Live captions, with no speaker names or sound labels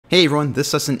Hey everyone,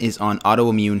 this lesson is on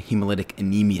autoimmune hemolytic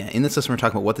anemia. In this lesson, we're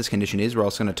talking about what this condition is. We're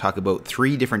also going to talk about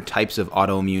 3 different types of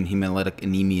autoimmune hemolytic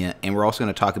anemia, and we're also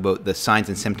going to talk about the signs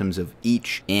and symptoms of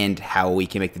each and how we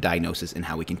can make the diagnosis and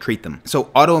how we can treat them.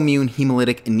 So autoimmune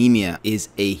hemolytic anemia is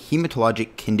a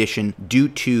hematologic condition due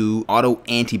to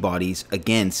autoantibodies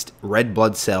against red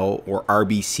blood cell or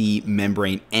RBC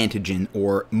membrane antigen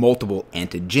or multiple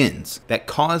antigens that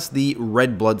cause the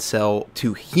red blood cell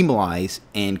to hemolyze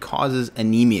and causes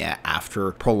anemia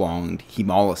after prolonged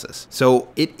hemolysis. So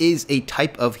it is a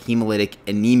type of hemolytic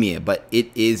anemia, but it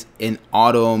is an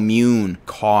autoimmune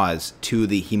cause to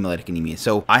the hemolytic anemia.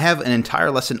 So I have an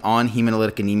entire lesson on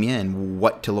hemolytic anemia and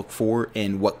what to look for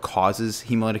and what causes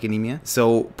hemolytic anemia.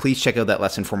 So please check out that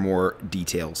lesson for more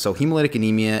details. So hemolytic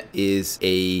anemia is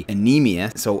a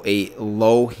anemia, so a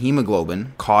low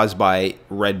hemoglobin caused by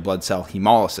red blood cell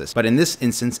hemolysis. But in this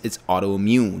instance, it's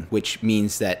autoimmune, which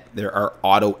means that there are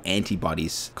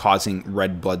autoantibodies causing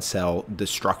red blood cell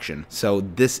destruction. So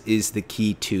this is the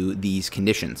key to these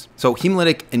conditions. So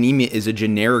hemolytic anemia is a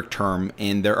generic term,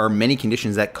 and there are many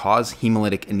conditions that cause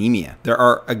hemolytic anemia. There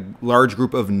are a large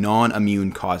group of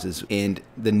non-immune causes, and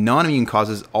the non-immune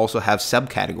causes also have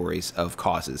subcategories of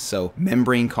causes. So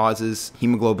membrane causes,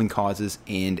 hemoglobin causes,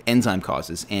 and enzyme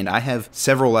causes. And I have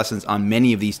several lessons on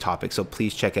many of these topics, so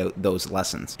please check out those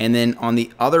lessons. And then on the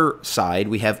other side,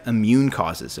 we have immune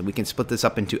causes, and we can split this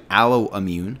up into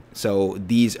alloimmune. So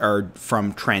these are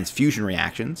from transfusion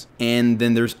reactions. And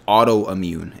then there's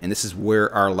autoimmune, and this is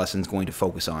where our lesson is going to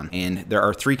focus on. And there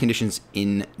are 3 conditions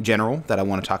in general that I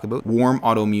want to talk about: warm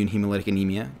autoimmune hemolytic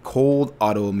anemia, cold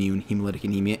autoimmune hemolytic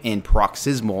anemia, and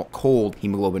paroxysmal cold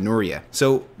hemoglobinuria.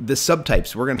 So the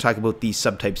subtypes, we're going to talk about these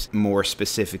subtypes more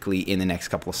specifically in the next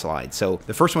couple of slides. So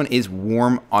the first one is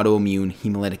warm autoimmune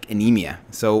hemolytic anemia.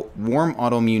 So warm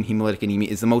autoimmune hemolytic anemia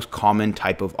is the most common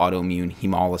type of autoimmune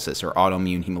hemolysis or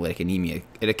autoimmune hemolytic anemia.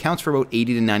 It accounts for about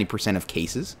 80 to 90% of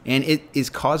cases, and it is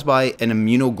caused by an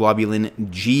immunoglobulin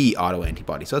G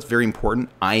autoantibody. So that's very important.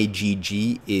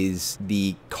 IgG is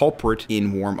the culprit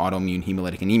in warm autoimmune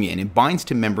hemolytic anemia, and it binds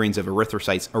to membranes of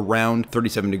erythrocytes around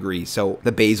 37 degrees, so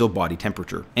the basal body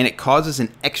temperature, and it causes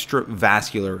an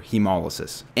extravascular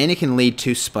hemolysis, and it can lead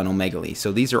to splenomegaly.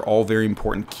 So these are all very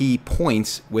important key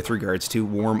points with regards to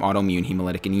warm autoimmune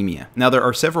hemolytic anemia. Now, there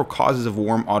are several causes of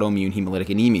warm autoimmune hemolytic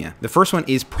anemia. The first one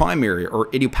is primary or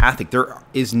idiopathic. There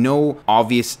is no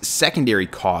obvious secondary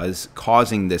cause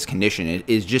causing this condition. It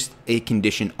is just a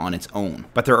condition on its own.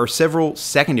 But there are several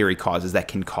secondary causes that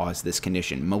can cause this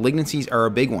condition. Malignancies are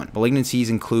a big one. Malignancies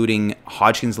including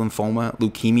Hodgkin's lymphoma,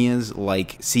 leukemias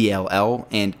like CLL,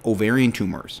 and ovarian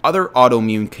tumors. Other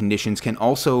autoimmune conditions can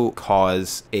also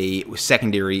cause a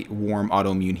secondary warm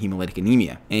autoimmune hemolytic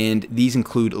anemia, and these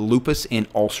include lupus and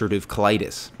ulcerative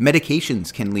colitis.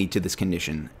 Medications can lead to this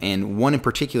condition, and one in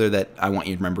particular that I want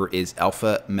you to remember is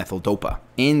alpha methyl-dopa.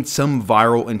 And some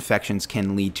viral infections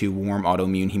can lead to warm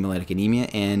autoimmune hemolytic anemia,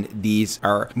 and these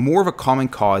are more of a common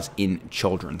cause in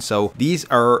children. So these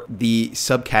are the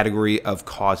subcategory of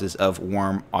causes of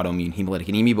warm autoimmune hemolytic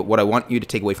anemia. But what I want you to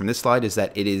take away from this slide is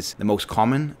that it is the most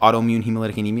common autoimmune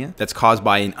hemolytic anemia that's caused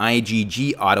by an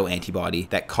IgG autoantibody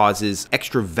that causes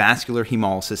extravascular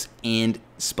hemolysis and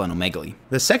splenomegaly.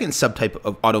 The second subtype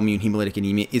of autoimmune hemolytic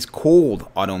anemia is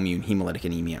cold autoimmune hemolytic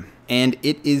anemia, and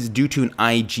it is due to an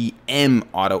IgM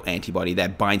autoantibody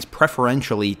that binds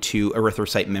preferentially to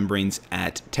erythrocyte membranes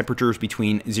at temperatures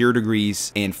between 0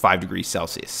 degrees and 5 degrees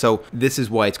Celsius. So this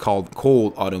is why it's called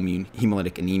cold autoimmune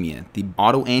hemolytic anemia. The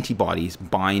autoantibodies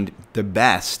bind the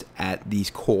best at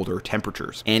these colder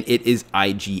temperatures, and it is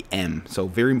IgM. So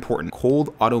very important.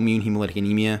 Cold autoimmune hemolytic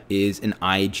anemia is an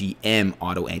IgM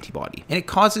autoantibody, and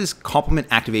it causes complement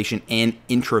activation and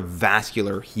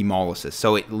intravascular hemolysis.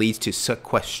 So it leads to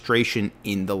sequestration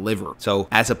in the liver. So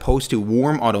as opposed to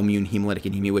warm autoimmune hemolytic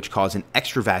anemia, which causes an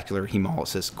extravascular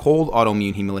hemolysis, cold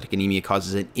autoimmune hemolytic anemia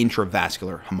causes an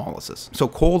intravascular hemolysis. So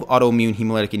cold autoimmune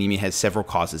hemolytic anemia has several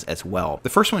causes as well. The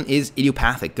first one is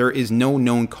idiopathic. There is no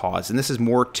known cause, and this is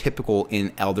more typical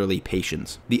in elderly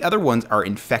patients. The other ones are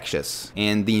infectious,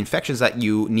 and the infections that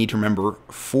you need to remember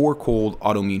for cold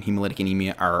autoimmune hemolytic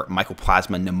anemia are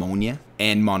mycoplasma pneumonia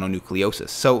and mononucleosis.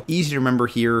 So easy to remember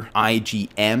here,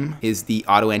 IgM is the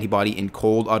autoantibody in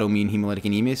cold autoimmune hemolytic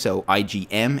anemia, so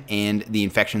IgM, and the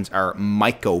infections are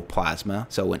mycoplasma,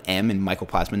 so an M in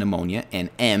mycoplasma pneumonia, and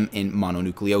M in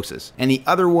mononucleosis. And the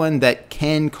other one that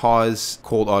can cause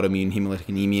cold autoimmune hemolytic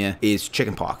anemia is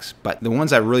chickenpox, but the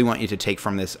ones I really want you to take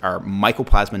from this are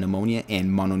mycoplasma pneumonia and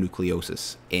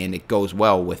mononucleosis, and it goes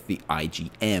well with the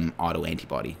IgM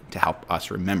autoantibody to help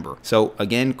us remember. So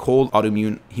again, cold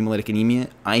autoimmune hemolytic anemia anemia,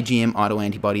 IgM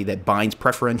autoantibody that binds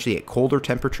preferentially at colder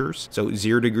temperatures, so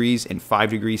 0 degrees and 5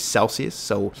 degrees Celsius,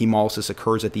 so hemolysis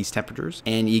occurs at these temperatures,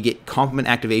 and you get complement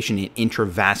activation in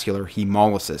intravascular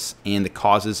hemolysis, and the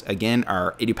causes, again,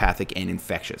 are idiopathic and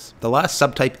infectious. The last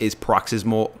subtype is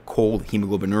paroxysmal cold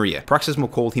hemoglobinuria. Paroxysmal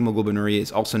cold hemoglobinuria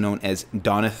is also known as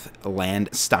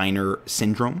Doneth-Landsteiner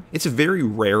syndrome. It's a very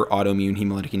rare autoimmune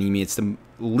hemolytic anemia. It's the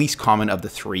least common of the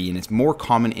three, and it's more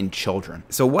common in children.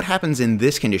 So what happens in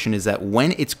this condition is that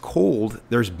when it's cold,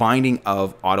 there's binding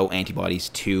of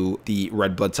autoantibodies to the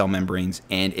red blood cell membranes,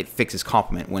 and it fixes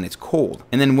complement when it's cold.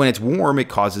 And then when it's warm, it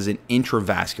causes an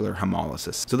intravascular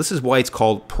hemolysis. So this is why it's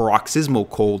called paroxysmal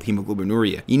cold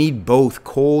hemoglobinuria. You need both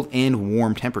cold and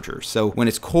warm temperatures. So when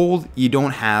it's cold, you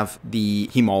don't have the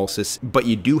hemolysis, but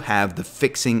you do have the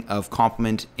fixing of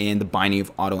complement and the binding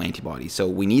of autoantibodies. So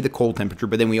we need the cold temperature,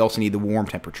 but then we also need the warm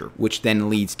temperature, which then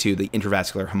leads to the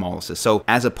intravascular hemolysis. So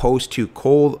as opposed to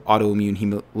cold autoimmune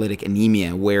hemolytic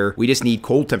anemia, where we just need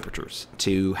cold temperatures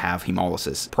to have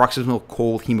hemolysis, paroxysmal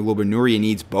cold hemoglobinuria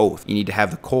needs both. You need to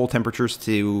have the cold temperatures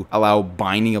to allow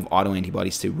binding of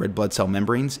autoantibodies to red blood cell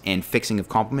membranes and fixing of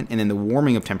complement, and then the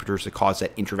warming of temperatures to cause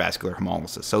that intravascular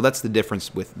hemolysis. So that's the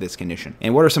difference with this condition.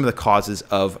 And what are some of the causes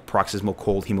of paroxysmal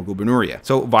cold hemoglobinuria?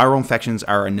 So viral infections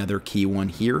are another key one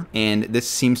here, and this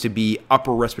seems to be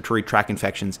upper respiratory tract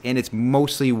infections, and it's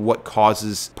mostly what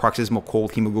causes paroxysmal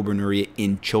cold hemoglobinuria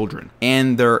in children.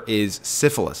 And there is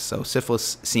syphilis. So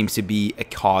syphilis seems to be a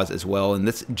cause as well, and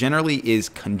this generally is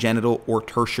congenital or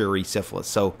tertiary syphilis.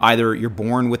 So either you're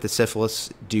born with the syphilis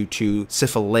due to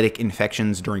syphilitic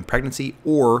infections during pregnancy,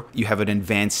 or you have an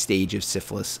advanced stage of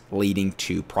syphilis leading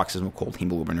to paroxysmal cold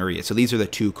hemoglobinuria. So these are the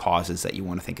two causes that you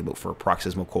want to think about for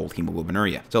paroxysmal cold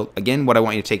hemoglobinuria. So again, what I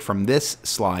want you to take from this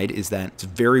slide is that it's a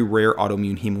very rare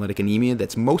autoimmune hemolytic anemia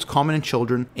that's most common in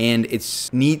children, and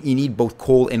you need both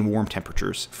cold and warm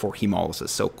temperatures for hemolysis.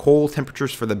 So cold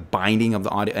temperatures for the binding of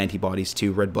the antibodies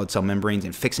to red blood cell membranes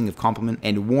and fixing of complement,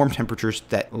 and warm temperatures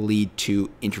that lead to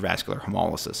intravascular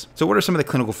hemolysis. So what are some of the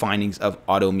clinical findings of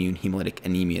autoimmune hemolytic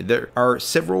anemia? There are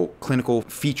several clinical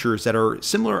features that are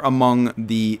similar among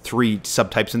the three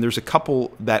subtypes, and there's a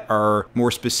couple that are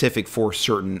more specific for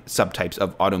certain subtypes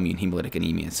of autoimmune hemolytic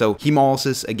anemia. So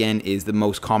hemolysis, again, is the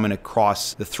most common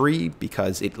across the three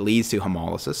because it leads to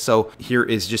hemolysis. So here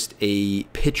is just a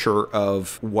picture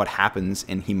of what happens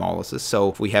in hemolysis. So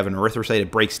if we have an erythrocyte, it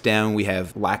breaks down, we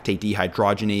have lactate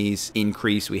dehydrogenase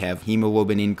increase, we have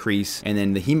hemoglobin increase, and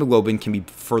then the hemoglobin can be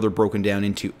further broken down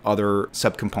into other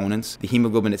subcomponents. The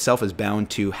hemoglobin itself is bound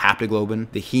to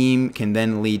haptoglobin. The heme can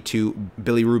then lead to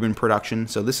bilirubin production.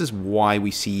 So this is why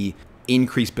we see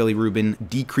increased bilirubin,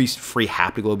 decreased free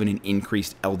haptoglobin, and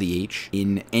increased LDH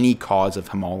in any cause of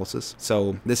hemolysis.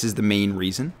 So this is the main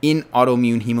reason. In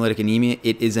autoimmune hemolytic anemia,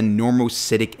 it is a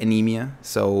normocytic anemia.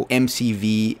 So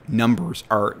MCV numbers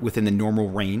are within the normal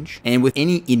range. And with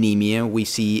any anemia, we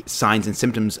see signs and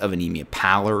symptoms of anemia.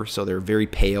 Pallor, so they're very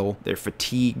pale, they're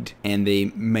fatigued, and they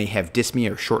may have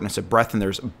dyspnea or shortness of breath, and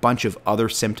there's a bunch of other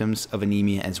symptoms of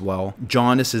anemia as well.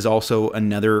 Jaundice is also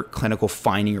another clinical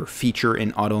finding or feature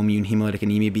in autoimmune hemolytic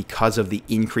anemia because of the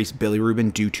increased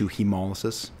bilirubin due to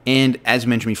hemolysis. And as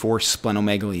mentioned before,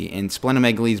 splenomegaly. And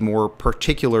splenomegaly is more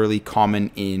particularly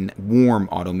common in warm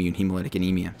autoimmune hemolytic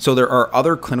anemia. So there are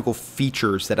other clinical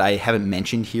features that I haven't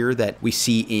mentioned here that we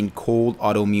see in cold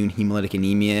autoimmune hemolytic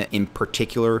anemia in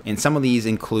particular. And some of these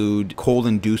include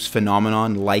cold-induced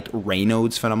phenomenon like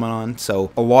Raynaud's phenomenon.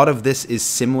 So a lot of this is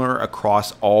similar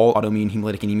across all autoimmune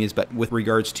hemolytic anemias, but with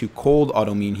regards to cold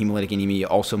autoimmune hemolytic anemia, you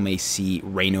also may see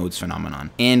Raynaud's phenomenon.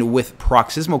 And with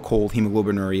paroxysmal cold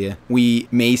hemoglobinuria, we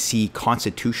may see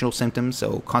constitutional symptoms.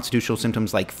 So constitutional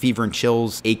symptoms like fever and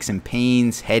chills, aches and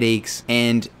pains, headaches,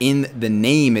 and in the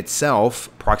name itself,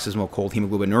 paroxysmal cold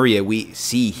hemoglobinuria, we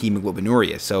see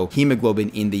hemoglobinuria. So hemoglobin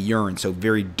in the urine, so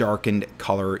very darkened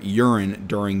color urine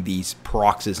during these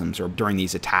paroxysms or during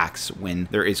these attacks. When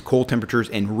there is cold temperatures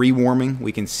and rewarming,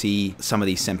 we can see some of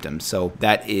these symptoms. So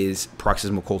that is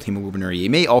paroxysmal cold hemoglobinuria.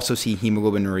 You may also see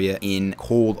hemoglobinuria in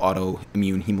cold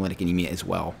autoimmune hemolytic anemia as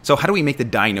well. So how do we make the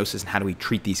diagnosis and how do we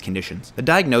treat these conditions? The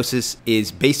diagnosis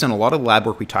is based on a lot of lab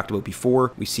work we talked about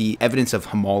before. We see evidence of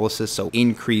hemolysis, so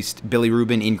increased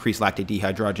bilirubin, increased lactate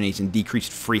dehydrogenase, and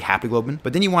decreased free haptoglobin.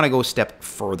 But then you want to go a step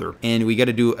further, and we got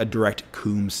to do a direct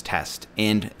Coombs test.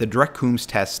 And the direct Coombs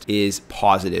test is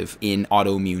positive in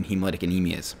autoimmune hemolytic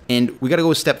anemias. And we got to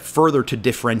go a step further to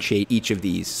differentiate each of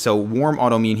these. So warm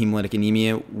autoimmune hemolytic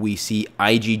anemia, we see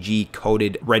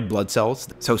IgG-coated red blood cells.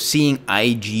 So seeing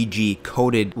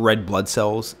IgG-coated red blood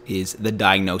cells is the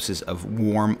diagnosis of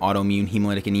warm autoimmune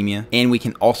hemolytic anemia. And we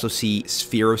can also see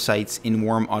spherocytes in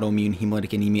warm autoimmune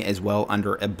hemolytic anemia as well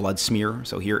under a blood smear. here.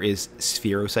 So here is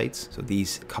spherocytes, so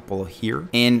these couple here.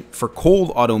 And for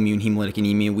cold autoimmune hemolytic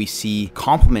anemia, we see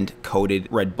complement-coated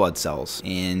red blood cells,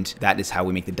 and that is how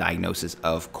we make the diagnosis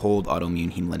of cold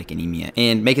autoimmune hemolytic anemia.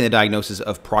 And making the diagnosis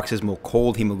of paroxysmal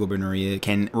cold hemoglobinuria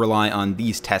can rely on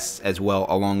these tests as well,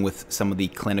 along with some of the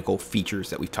clinical features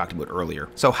that we've talked about earlier.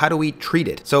 So how do we treat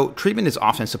it? So treatment is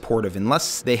often supportive.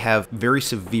 Unless they have very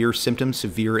severe symptoms,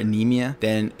 severe anemia,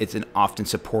 then it's an often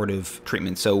supportive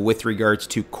treatment. So with regards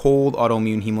to cold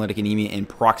autoimmune hemolytic anemia and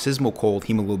paroxysmal cold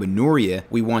hemoglobinuria,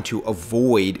 we want to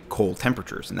avoid cold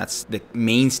temperatures, and that's the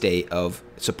mainstay of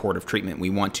supportive treatment. We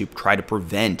want to try to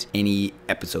prevent any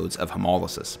episodes of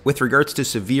hemolysis. With regards to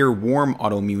severe warm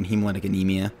autoimmune hemolytic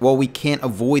anemia, well, we can't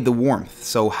avoid the warmth.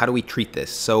 So how do we treat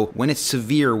this? So when it's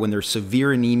severe, when there's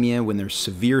severe anemia, when there's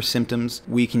severe symptoms,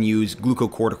 we can use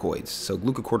glucocorticoids. So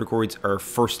glucocorticoids are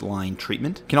first line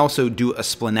treatment. Can also do a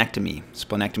splenectomy.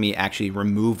 Splenectomy actually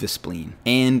remove the spleen.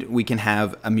 And we can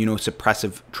have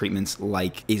immunosuppressive treatments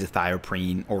like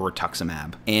azathioprine or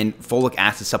rituximab. And folic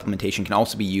acid supplementation can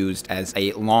also be used as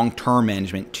a long-term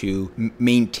management to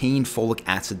maintain folic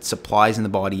acid supplies in the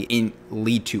body and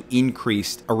lead to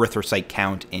increased erythrocyte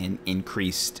count and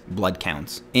increased blood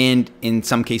counts. And in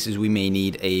some cases, we may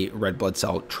need a red blood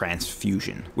cell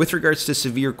transfusion. With regards to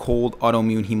severe cold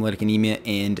autoimmune hemolytic anemia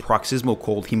and paroxysmal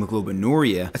cold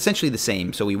hemoglobinuria, essentially the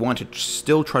same. So we want to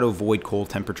still try to avoid cold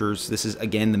temperatures. This is,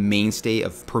 again, the mainstay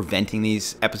of preventing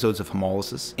these episodes of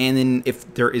hemolysis. And then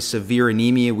if there is severe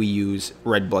anemia, we use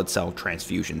red blood cell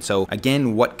transfusion. So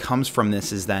again, what comes from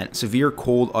this is that severe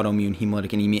cold autoimmune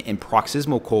hemolytic anemia and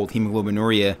paroxysmal cold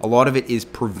hemoglobinuria, a lot of it is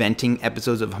preventing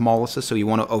episodes of hemolysis. So you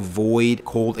want to avoid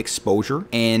cold exposure.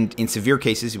 And in severe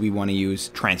cases, we want to use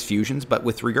transfusions. But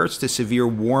with regards to severe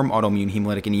warm autoimmune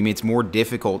hemolytic anemia, it's more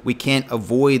difficult. We can't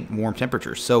avoid warm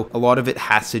temperatures. So a lot of it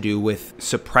has to do with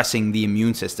suppressing the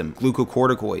immune system.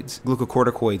 Glucocorticoids.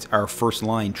 Glucocorticoids are first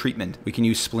line treatment. We can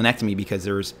use splenectomy because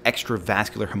there's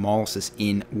extravascular hemolysis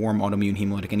in warm autoimmune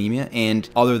hemolytic anemia. And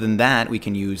other than that, we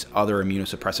can use other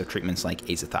immunosuppressive treatments like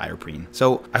azathioprine.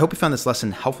 So I hope you found this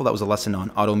lesson helpful. That was a lesson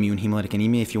on autoimmune hemolytic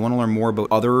anemia. If you want to learn more about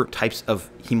other types of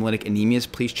hemolytic anemias,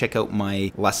 please check out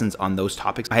my lessons on those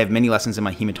topics. I have many lessons in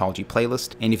my hematology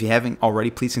playlist. And if you haven't already,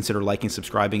 please consider liking,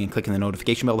 subscribing, and clicking the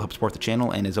notification bell to help support the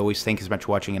channel. And as always, thank you so much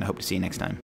for watching, and I hope to see you next time.